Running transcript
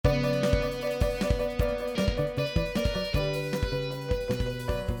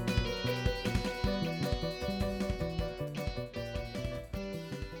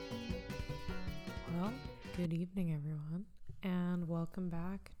evening, everyone, and welcome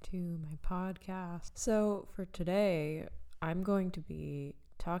back to my podcast. So, for today, I'm going to be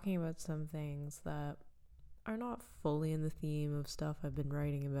talking about some things that are not fully in the theme of stuff I've been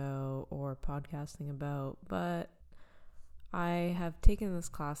writing about or podcasting about, but I have taken this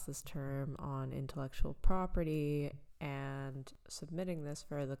class this term on intellectual property and submitting this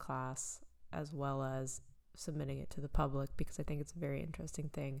for the class as well as submitting it to the public because I think it's a very interesting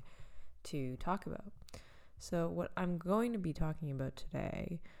thing to talk about. So what I'm going to be talking about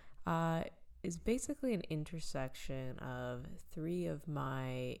today is basically an intersection of three of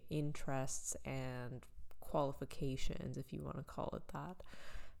my interests and qualifications, if you want to call it that.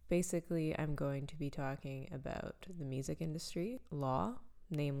 Basically, I'm going to be talking about the music industry, law,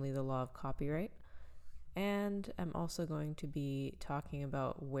 namely the law of copyright, and I'm also going to be talking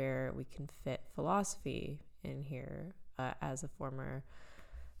about where we can fit philosophy in here. As a former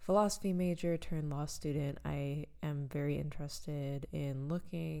philosophy major turned law student, I am very interested in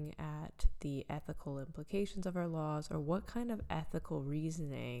looking at the ethical implications of our laws, or what kind of ethical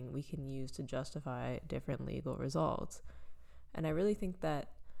reasoning we can use to justify different legal results. And I really think that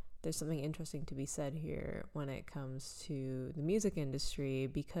there's something interesting to be said here when it comes to the music industry,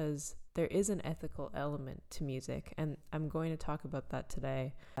 because there is an ethical element to music, and I'm going to talk about that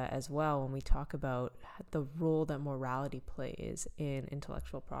today as well when we talk about the role that morality plays in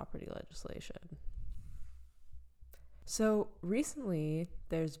intellectual property legislation. So recently,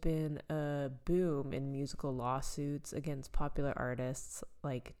 there's been a boom in musical lawsuits against popular artists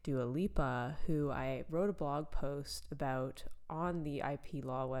like Dua Lipa, who I wrote a blog post about on the IP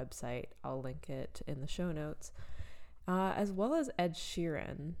Law website. I'll link it in the show notes, as well as Ed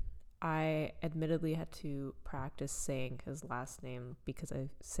Sheeran. I admittedly had to practice saying his last name because I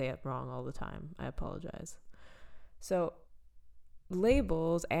say it wrong all the time. I apologize. So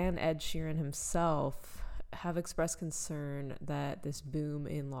labels and Ed Sheeran himself have expressed concern that this boom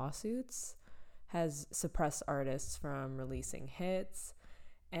in lawsuits has suppressed artists from releasing hits,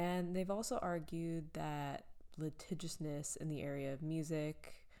 and they've also argued that litigiousness in the area of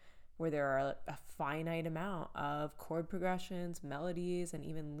music, where there are a finite amount of chord progressions, melodies, and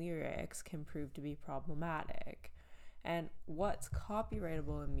even lyrics, can prove to be problematic. And what's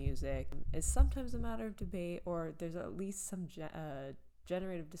copyrightable in music is sometimes a matter of debate, or there's at least some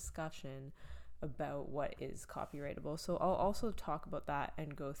generative discussion about what is copyrightable. So I'll also talk about that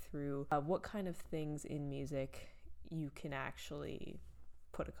and go through what kind of things in music you can actually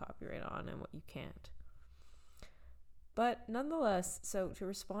put a copyright on and what you can't. But nonetheless, so to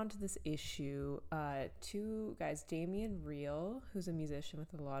respond to this issue, two guys, Damian Real, who's a musician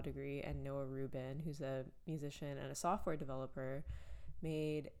with a law degree, and Noah Rubin, who's a musician and a software developer,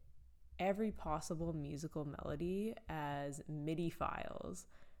 made every possible musical melody as MIDI files.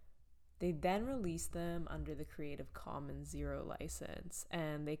 They then released them under the Creative Commons Zero license,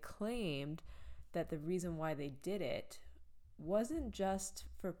 and they claimed that the reason why they did it wasn't just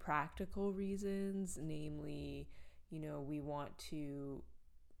for practical reasons, namely, we want to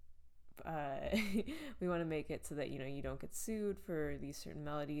make it so that, you don't get sued for these certain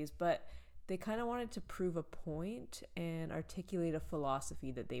melodies, but they kind of wanted to prove a point and articulate a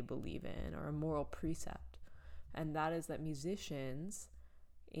philosophy that they believe in, or a moral precept. And that is that musicians,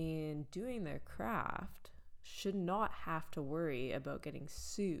 in doing their craft, should not have to worry about getting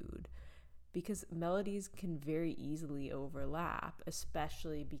sued, because melodies can very easily overlap,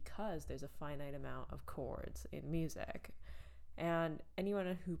 especially because there's a finite amount of chords in music. And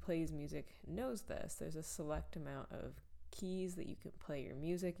anyone who plays music knows this. There's a select amount of keys that you can play your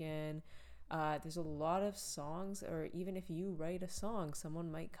music in. There's a lot of songs, or even if you write a song,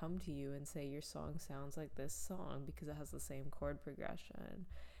 someone might come to you and say your song sounds like this song because it has the same chord progression.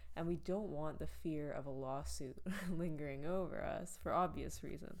 And we don't want the fear of a lawsuit lingering over us for obvious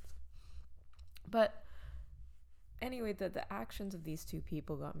reasons. But anyway, the actions of these two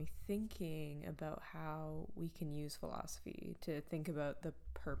people got me thinking about how we can use philosophy to think about the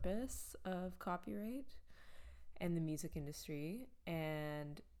purpose of copyright and the music industry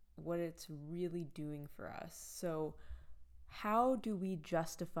and what it's really doing for us. So how do we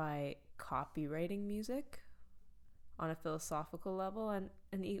justify copyrighting music on a philosophical level? And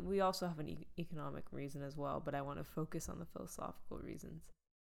we also have an economic reason as well, but I want to focus on the philosophical reasons.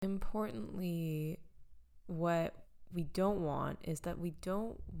 Importantly, what we don't want is that we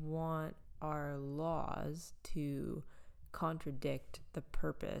don't want our laws to contradict the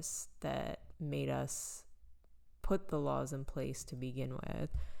purpose that made us put the laws in place to begin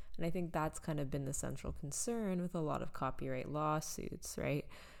with. And I think that's kind of been the central concern with a lot of copyright lawsuits, right?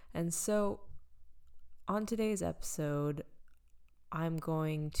 And so on today's episode, I'm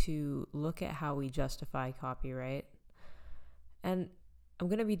going to look at how we justify copyright. And I'm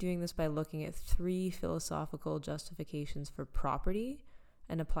going to be doing this by looking at 3 philosophical justifications for property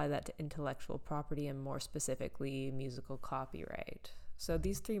and apply that to intellectual property and more specifically musical copyright. So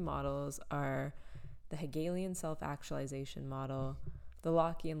these 3 models are the Hegelian self-actualization model, the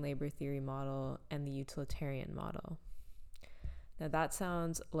Lockean labor theory model, and the utilitarian model. Now that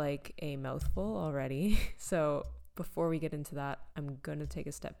sounds like a mouthful already. So before we get into that, I'm going to take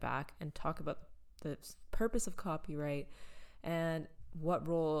a step back and talk about the purpose of copyright and what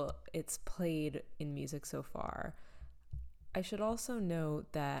role it's played in music so far. I should also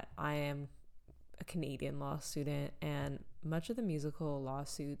note that I am a Canadian law student, and much of the musical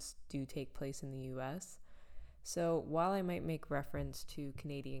lawsuits do take place in the US. So while I might make reference to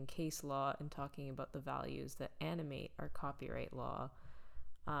Canadian case law in talking about the values that animate our copyright law,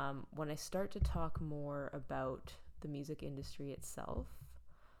 when I start to talk more about the music industry itself,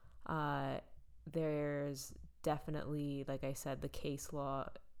 there's definitely, like I said, the case law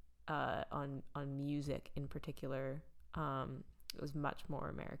on music in particular was much more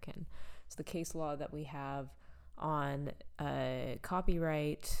American. So the case law that we have on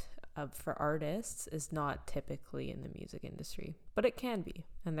copyright for artists is not typically in the music industry, but it can be,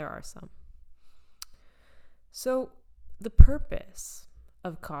 and there are some. So the purpose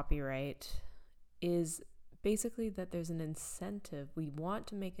of copyright is basically that there's an incentive. We want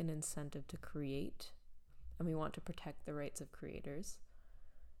to make an incentive to create, and we want to protect the rights of creators,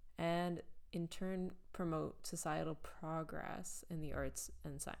 and in turn promote societal progress in the arts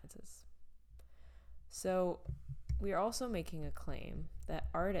and sciences. So we are also making a claim that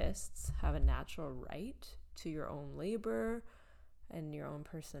artists have a natural right to your own labor and your own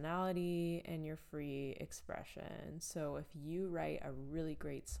personality and your free expression. So if you write a really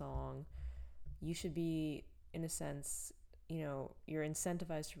great song, you should be, in a sense, you're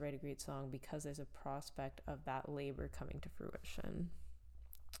incentivized to write a great song because there's a prospect of that labor coming to fruition.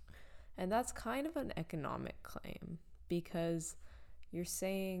 And that's kind of an economic claim, because you're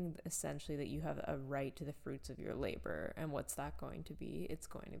saying essentially that you have a right to the fruits of your labor. And what's that going to be? It's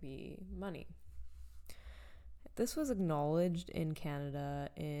going to be money. This was acknowledged in Canada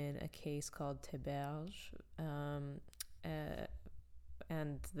in a case called Théberge,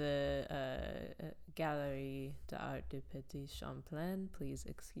 and the Galerie d'Art de Petit Champlain. Please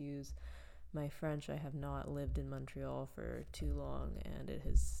excuse my French. I have not lived in Montreal for too long and it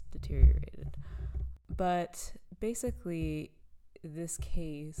has deteriorated. But basically, this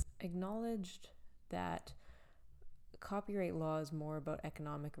case acknowledged that copyright law is more about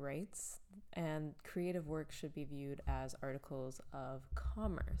economic rights, and creative work should be viewed as articles of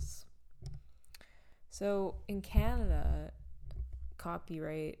commerce. So in Canada,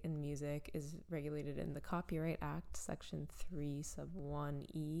 copyright in music is regulated in the Copyright Act, Section 3, Sub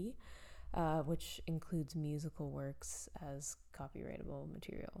 1E, which includes musical works as copyrightable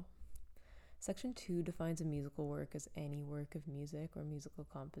material. Section 2 defines a musical work as any work of music or musical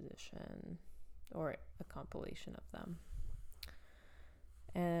composition, or a compilation of them.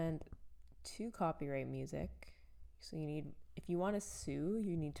 And to copyright music, so if you want to sue,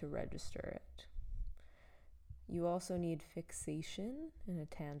 you need to register it. You also need fixation in a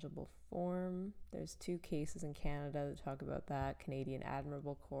tangible form. There's 2 cases in Canada that talk about that: Canadian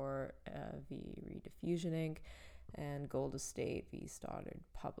Admirable Court v. Rediffusion Inc. and Gold Estate v. Stoddard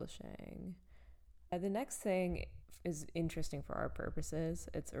Publishing. The next thing is interesting for our purposes.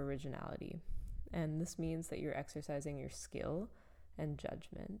 It's originality. And this means that you're exercising your skill and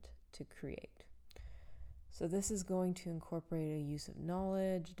judgment to create. So this is going to incorporate a use of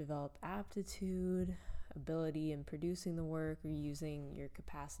knowledge, develop aptitude, ability in producing the work, or using your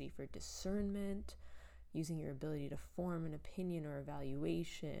capacity for discernment, using your ability to form an opinion or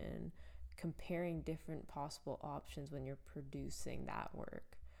evaluation, comparing different possible options when you're producing that work.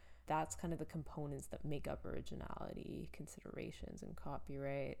 That's kind of the components that make up originality considerations in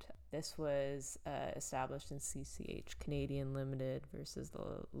copyright. This was established in CCH Canadian Limited versus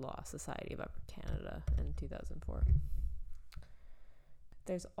the Law Society of Upper Canada in 2004.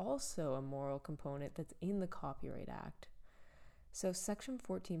 There's also a moral component that's in the Copyright Act. So Section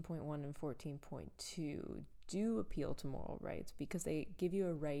 14.1 and 14.2 do appeal to moral rights because they give you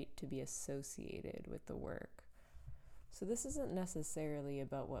a right to be associated with the work. So this isn't necessarily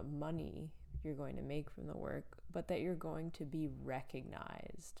about what money you're going to make from the work, but that you're going to be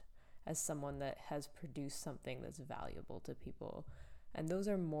recognized as someone that has produced something that's valuable to people. And those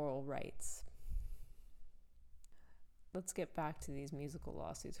are moral rights. Let's get back to these musical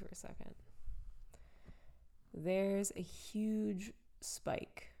lawsuits for a second. There's a huge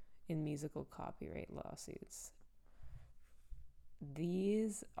spike in musical copyright lawsuits.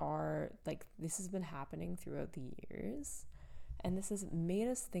 these are like, this has been happening throughout the years, and this has made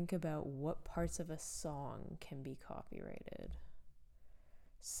us think about what parts of a song can be copyrighted.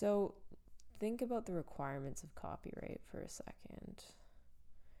 So think about the requirements of copyright for a second.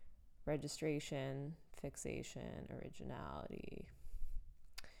 Registration, fixation, originality.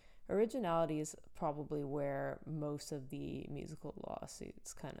 Originality is probably where most of the musical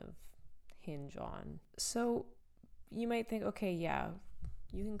lawsuits kind of hinge on. So you might think, okay, yeah,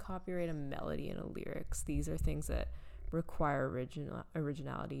 you can copyright a melody and a lyrics. These are things that require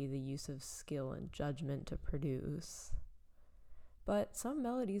originality, the use of skill and judgment to produce. But some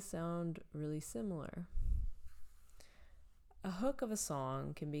melodies sound really similar. A hook of a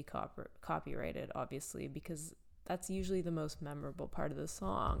song can be copyrighted, obviously, because that's usually the most memorable part of the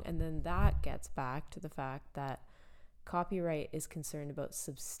song. And then that gets back to the fact that copyright is concerned about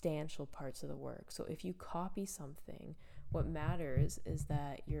substantial parts of the work. So if you copy something, what matters is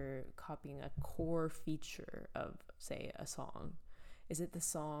that you're copying a core feature of, say, a song. Is it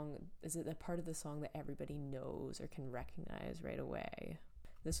the part of the song that everybody knows or can recognize right away?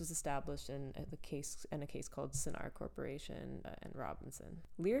 This was established in a case called Sinar Corporation and Robinson.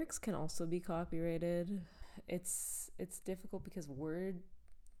 Lyrics can also be copyrighted. It's difficult because word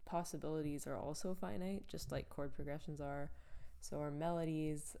possibilities are also finite, just like chord progressions are. So are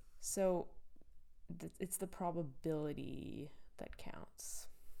melodies. So it's the probability that counts.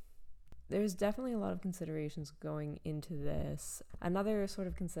 There's definitely a lot of considerations going into this. Another sort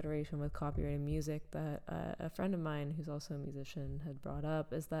of consideration with copyrighted music that a friend of mine who's also a musician had brought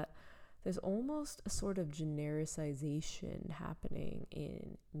up is that there's almost a sort of genericization happening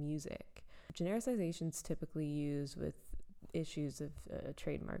in music. Genericization's typically used with issues of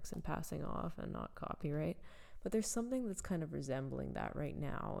trademarks and passing off and not copyright. But there's something that's kind of resembling that right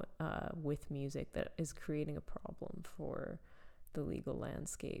now with music that is creating a problem for the legal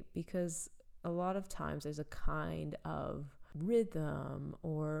landscape, because a lot of times there's a kind of rhythm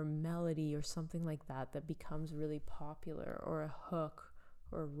or melody or something like that that becomes really popular, or a hook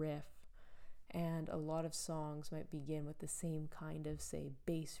or a riff, and a lot of songs might begin with the same kind of, say,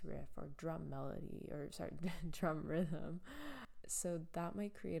 bass riff or drum rhythm. So that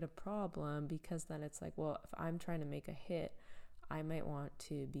might create a problem, because then it's like, well, if I'm trying to make a hit, I might want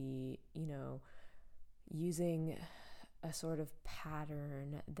to be, using a sort of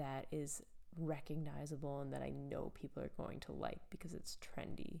pattern that is recognizable and that I know people are going to like because it's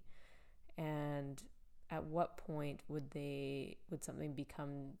trendy. And at what point would something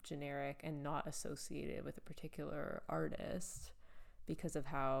become generic and not associated with a particular artist because of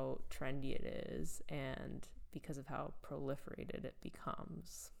how trendy it is and because of how proliferated it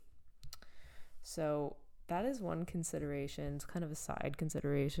becomes? So that is one consideration. It's kind of a side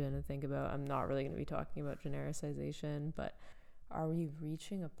consideration to think about. I'm not really going to be talking about genericization, but are we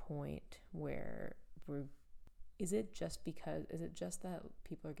reaching a point where is it just that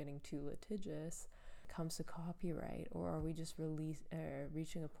people are getting too litigious when it comes to copyright, or are we just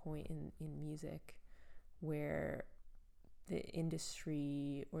reaching a point in music where the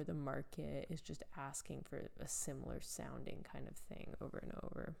industry or the market is just asking for a similar sounding kind of thing over and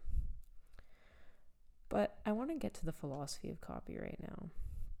over? But I want to get to the philosophy of copyright now.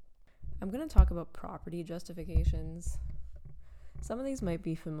 I'm going to talk about property justifications. Some of these might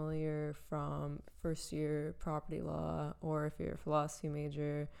be familiar from first year property law, or if you're a philosophy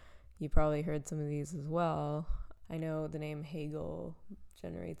major, you probably heard some of these as well. I know the name Hegel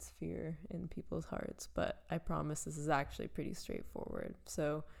generates fear in people's hearts, but I promise this is actually pretty straightforward.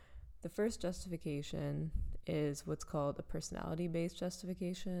 So the first justification is what's called a personality-based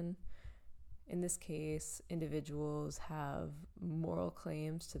justification. In this case, individuals have moral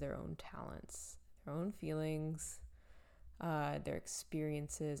claims to their own talents, their own feelings, their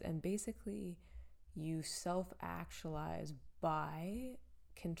experiences, and basically you self-actualize by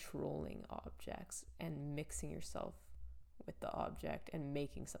controlling objects and mixing yourself with the object and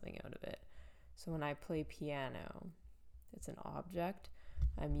making something out of it. So when I play piano, it's an object.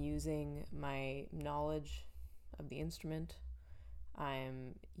 I'm using my knowledge of the instrument.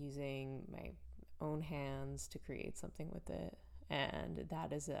 I'm using my own hands to create something with it, and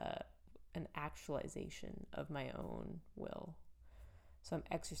that is an actualization of my own will. So I'm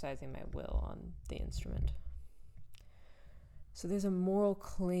exercising my will on the instrument. So there's a moral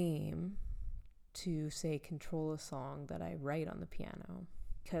claim to, say, control a song that I write on the piano,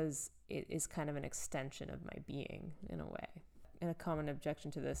 because it is kind of an extension of my being in a way. And a common objection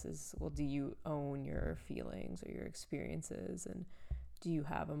to this is, well, do you own your feelings or your experiences? And do you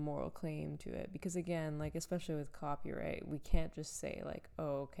have a moral claim to it? Because again, like especially with copyright, we can't just say like,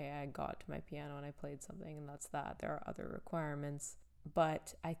 oh, okay, I got to my piano and I played something and that's that. There are other requirements.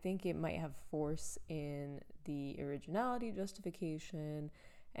 But I think it might have force in the originality justification,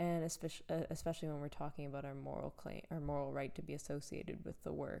 and especially when we're talking about our moral claim, our moral right to be associated with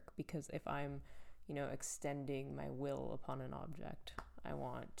the work. Because if I'm, extending my will upon an object, I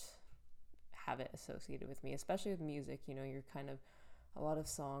want have it associated with me. Especially with music, you're kind of, a lot of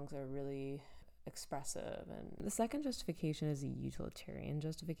songs are really expressive. And the second justification is a utilitarian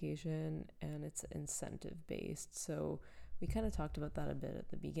justification, and it's incentive based. So we kind of talked about that a bit at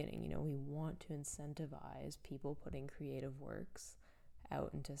the beginning. We want to incentivize people putting creative works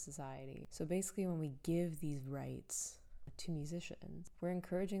out into society. So basically, when we give these rights to musicians, we're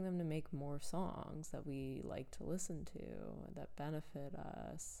encouraging them to make more songs that we like to listen to, that benefit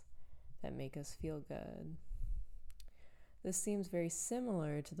us, that make us feel good. This seems very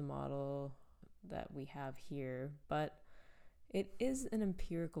similar to the model that we have here, but it is an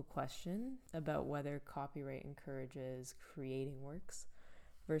empirical question about whether copyright encourages creating works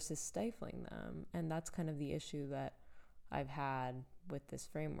versus stifling them. And that's kind of the issue that I've had with this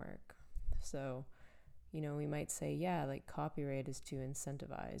framework. So, we might say, yeah, like copyright is to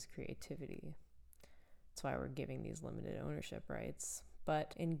incentivize creativity. That's why we're giving these limited ownership rights.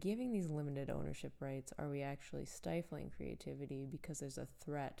 But in giving these limited ownership rights, are we actually stifling creativity because there's a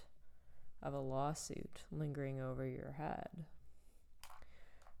threat of a lawsuit lingering over your head?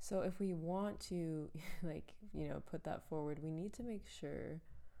 So if we want to, put that forward, we need to make sure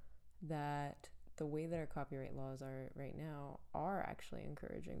that the way that our copyright laws are right now are actually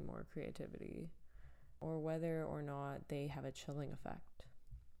encouraging more creativity, or whether or not they have a chilling effect.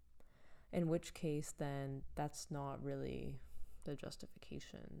 In which case, then, that's not really the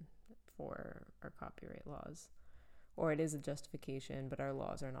justification for our copyright laws. Or it is a justification, but our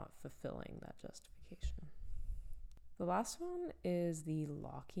laws are not fulfilling that justification. The last one is the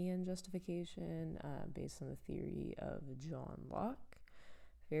Lockean justification, based on the theory of John Locke,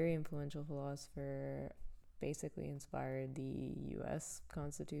 very influential philosopher, basically inspired the US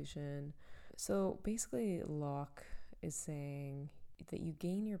Constitution. So basically, Locke is saying that you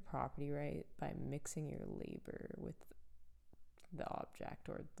gain your property right by mixing your labor with the object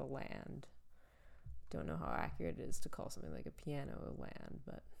or the land. Don't know how accurate it is to call something like a piano a land,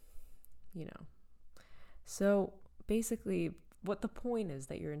 but So basically, what the point is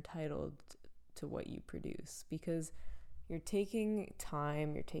that you're entitled to what you produce, because you're taking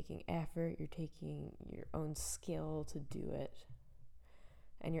time, you're taking effort, you're taking your own skill to do it,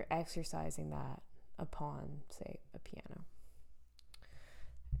 and you're exercising that upon, say, a piano.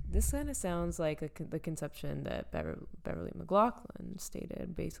 This kind of sounds like the conception that Beverly McLaughlin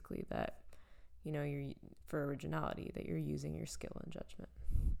stated, basically that, you're for originality, that you're using your skill and judgment.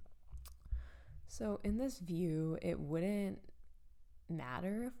 So in this view, it wouldn't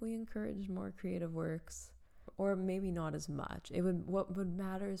matter if we encouraged more creative works, or maybe not as much. What would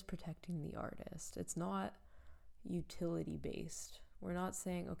matter is protecting the artist. It's not utility based. We're not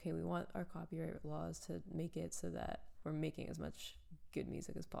saying, okay, we want our copyright laws to make it so that we're making as much good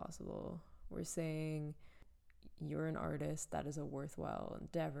music as possible. We're saying you're an artist, that is a worthwhile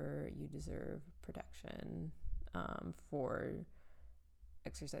endeavor, you deserve protection for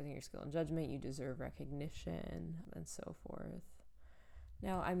exercising your skill and judgment, you deserve recognition, and so forth.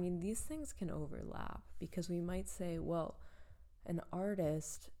 Now, these things can overlap, because we might say, well, an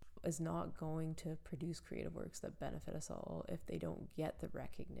artist is not going to produce creative works that benefit us all if they don't get the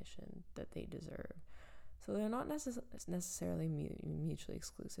recognition that they deserve. So they're not necessarily mutually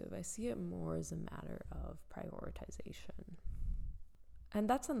exclusive. I see it more as a matter of prioritization. And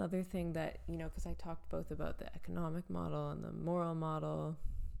that's another thing that, because I talked both about the economic model and the moral model.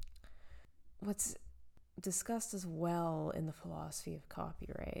 What's discussed as well in the philosophy of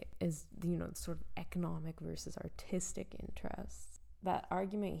copyright is, sort of economic versus artistic interests. That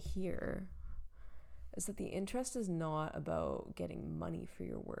argument here is that the interest is not about getting money for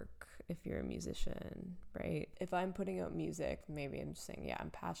your work if you're a musician, right? If I'm putting out music, maybe I'm just saying, yeah, I'm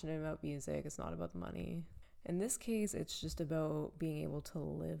passionate about music, it's not about the money. In this case, it's just about being able to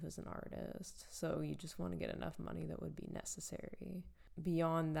live as an artist. So you just want to get enough money that would be necessary.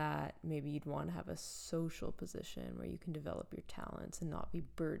 Beyond that, maybe you'd want to have a social position where you can develop your talents and not be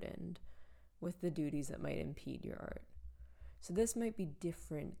burdened with the duties that might impede your art. So this might be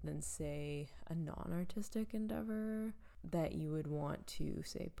different than, say, a non-artistic endeavor that you would want to,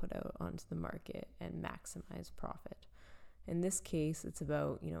 say, put out onto the market and maximize profit. In this case, it's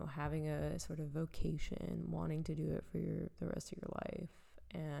about, having a sort of vocation, wanting to do it for the rest of your life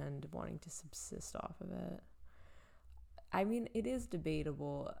and wanting to subsist off of it. I mean, it is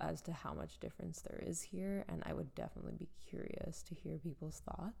debatable as to how much difference there is here, and I would definitely be curious to hear people's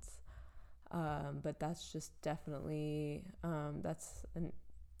thoughts. But that's just definitely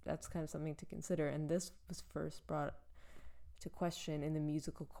that's kind of something to consider. And this was first brought to question in the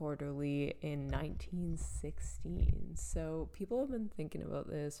Musical Quarterly in 1916. So people have been thinking about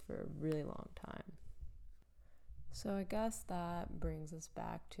this for a really long time. So I guess that brings us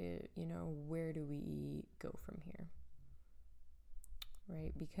back to, where do we go from here?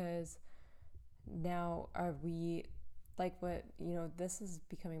 Right? Because now are we, like what, this is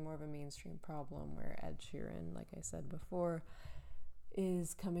becoming more of a mainstream problem where Ed Sheeran, like I said before,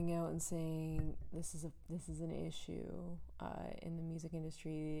 is coming out and saying this is an issue in the music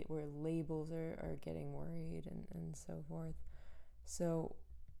industry where labels are getting worried and so forth. So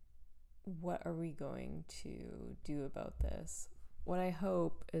what are we going to do about this? What I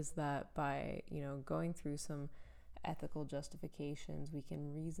hope is that by, going through some ethical justifications, we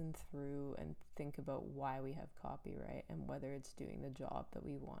can reason through and think about why we have copyright and whether it's doing the job that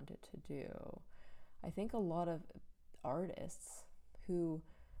we want it to do. I think a lot of artists who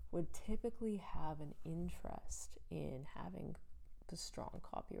would typically have an interest in having the strong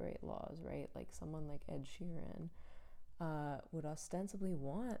copyright laws, right? Like someone like Ed Sheeran would ostensibly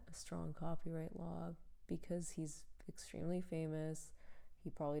want a strong copyright law because he's extremely famous. He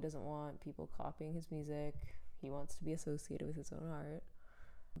probably doesn't want people copying his music. He wants to be associated with his own art.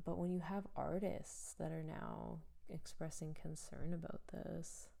 But when you have artists that are now expressing concern about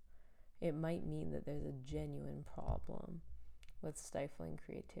this, it might mean that there's a genuine problem with stifling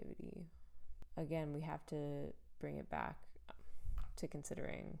creativity. Again, we have to bring it back to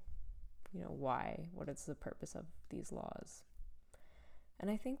considering, what is the purpose of these laws. And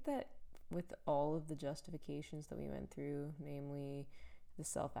I think that with all of the justifications that we went through, namely the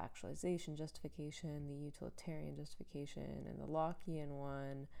self-actualization justification, the utilitarian justification, and the Lockean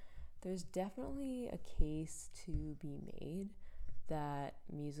one, there's definitely a case to be made that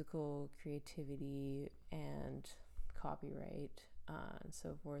musical creativity and copyright and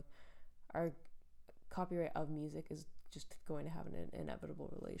so forth, our copyright of music is just going to have an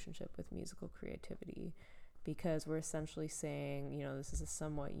inevitable relationship with musical creativity, because we're essentially saying, this is a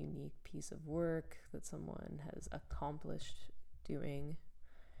somewhat unique piece of work that someone has accomplished doing,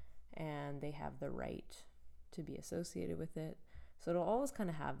 and they have the right to be associated with it. So it'll always kind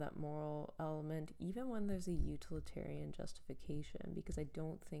of have that moral element, even when there's a utilitarian justification, because I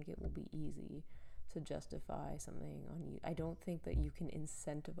don't think it will be easy to justify something on you. I don't think that you can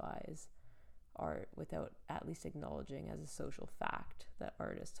incentivize art without at least acknowledging as a social fact that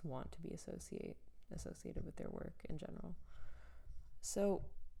artists want to be associated with their work in general. So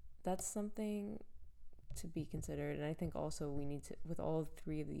that's something to be considered. And I think also we need to, with all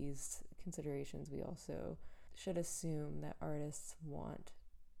three of these considerations, we also should assume that artists want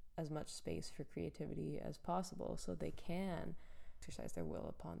as much space for creativity as possible so they can exercise their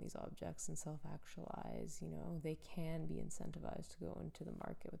will upon these objects and self-actualize. They can be incentivized to go into the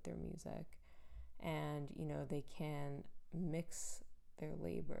market with their music, and they can mix their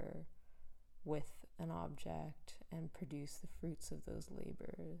labor with an object and produce the fruits of those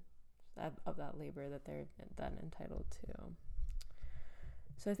labor, of that labor that they're then entitled to.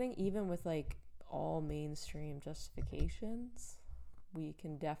 So I think even with like all mainstream justifications, we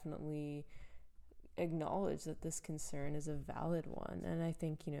can definitely acknowledge that this concern is a valid one. And I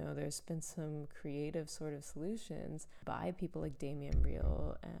think, there's been some creative sort of solutions by people like Damian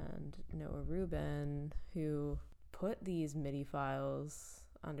Reel and Noah Rubin, who put these MIDI files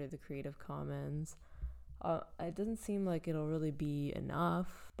under the Creative Commons. It doesn't seem like it'll really be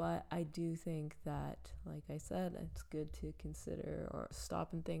enough, but I do think that, like I said, it's good to consider or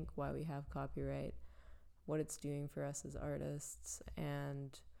stop and think why we have copyright, what it's doing for us as artists,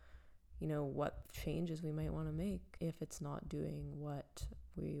 and what changes we might want to make if it's not doing what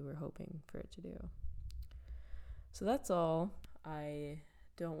we were hoping for it to do. So that's all. I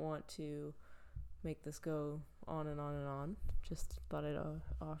don't want to make this go on and on and on. Just thought I'd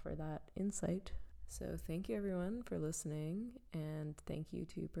offer that insight. So thank you everyone for listening, and thank you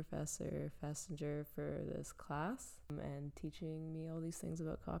to Professor Festinger for this class and teaching me all these things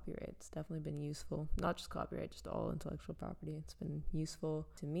about copyright. It's definitely been useful. Not just copyright, just all intellectual property. It's been useful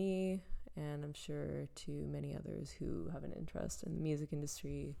to me, and I'm sure to many others who have an interest in the music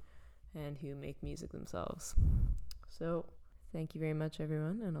industry and who make music themselves. So thank you very much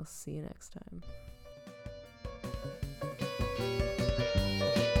everyone, and I'll see you next time.